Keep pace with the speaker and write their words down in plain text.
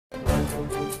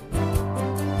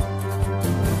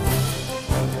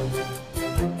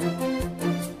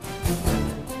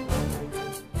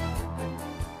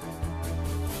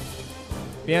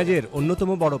পেঁয়াজের অন্যতম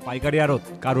বড় পাইকারি আড়ত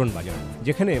কারওয়ান বাজার,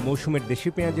 যেখানে মৌসুমের দেশি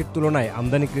পেঁয়াজের তুলনায়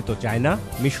আমদানিকৃত চায়না,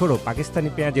 মিশর ও পাকিস্তানি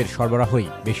পেঁয়াজের সরবরাহই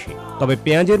বেশি। তবে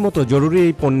পেঁয়াজের মতো জরুরি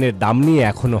এই পণ্যের দাম নিয়ে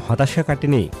এখনও হতাশা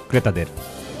কাটেনি ক্রেতাদের।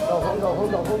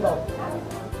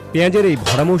 পেঁয়াজের এই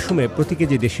ভরা মৌসুমে প্রতি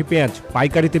কেজি দেশি পেঁয়াজ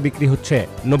পাইকারিতে বিক্রি হচ্ছে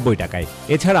 90 টাকায়।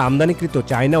 এছাড়া আমদানিকৃত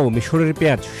চায়না ও মিশরের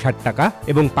পেঁয়াজ 60 টাকা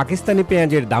এবং পাকিস্তানি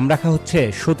পেঁয়াজের দাম রাখা হচ্ছে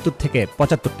 70 থেকে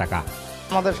 75 টাকা।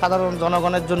 আমাদের সাধারণ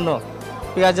জনগণের জন্য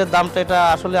পেঁয়াজের দামটা এটা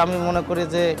আসলে আমি মনে করি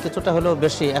যে কিছুটা হলেও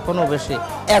বেশি, এখনো বেশি।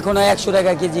 এখনো 100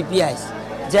 টাকা কেজি পেঁয়াজ,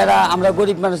 যারা আমরা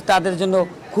গরিব মানুষ তাদের জন্য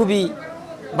খুবই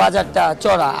বাজারটা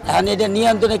চড়া। এখন এটা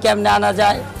নিয়ন্ত্রণে কেমনে আনা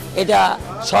যায় এটা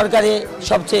সরকারে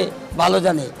সবচেয়ে ভালো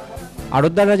জানে।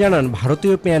 আড়তদাররা জানান,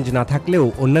 ভারতীয় পেঁয়াজ না থাকলেও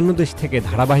অন্যান্য দেশ থেকে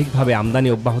ধারাবাহিকভাবে আমদানি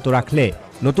অব্যাহত রাখলে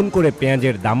নতুন করে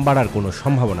পেঁয়াজের দাম বাড়ার কোনো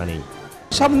সম্ভাবনা নেই।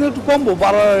 সামনে একটু কমবো,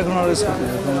 বাড়ার এখন আর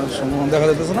সম্ভাবনা দেখা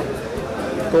যাচ্ছে না।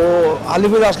 তো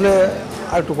আলিপুর আসলে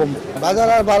আর একটু কমবো। বাজার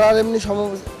আর বাড়ার এমনি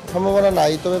সম্ভাবনা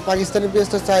নাই, তবে পাকিস্তানি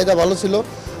পেঁয়াজটার চাহিদা ভালো ছিল।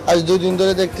 আজ 2 দিন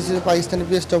ধরে দেখতেছি যে পাকিস্তানি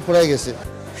পেঁয়াজটা ফুরাই গেছে।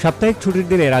 সাপ্তাহিক ছুটির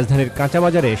দিনে রাজধানীর কাঁচা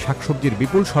বাজারে শাকসবজির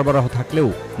বিপুল সরবরাহ থাকলেও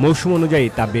মৌসুম অনুযায়ী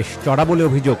তা বেশ চড়া বলে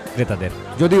অভিযোগ ক্রেতাদের।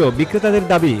 যদিও বিক্রেতাদের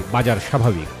দাবি বাজার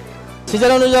স্বাভাবিক।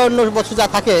 সিজন অনুযায়ী অন্য বছর যা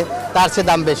থাকে তার চেয়ে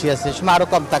দাম বেশি আছে, সময় আরো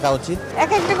কম থাকা উচিত।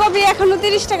 এক একটা কপি এখনো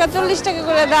 30 টাকা 40 টাকা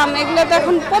করে দাম, এগুলো তো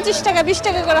এখন 25 টাকা 20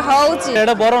 টাকা করে হওয়া উচিত।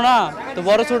 এটা বড় না তো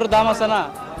বড় ছোট দাম আছে না,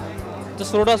 তো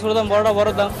ছোটটা ছোট দাম বড়টা বড়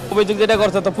দাম। অভিযোগ যেটা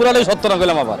করছে তো পুরাটাই সত্য না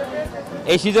গেলাম। আবার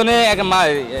এই সিজনে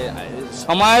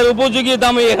সময়ের উপযোগী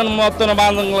দামে এখন বর্তমানে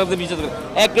বাংলাদেশে বিশেষ করে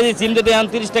 1 কেজি সিম যদি এখন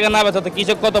 30 টাকা না বেচে তো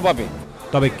কৃষক কত পাবে?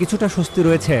 তবে কিছুটা স্বস্তি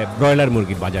রয়েছে ব্রয়লার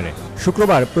মুরগির বাজারে।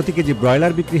 শুক্রবার প্রতি কেজি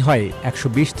ব্রয়লার বিক্রি হয়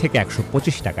 120 থেকে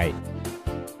 125 টাকায়।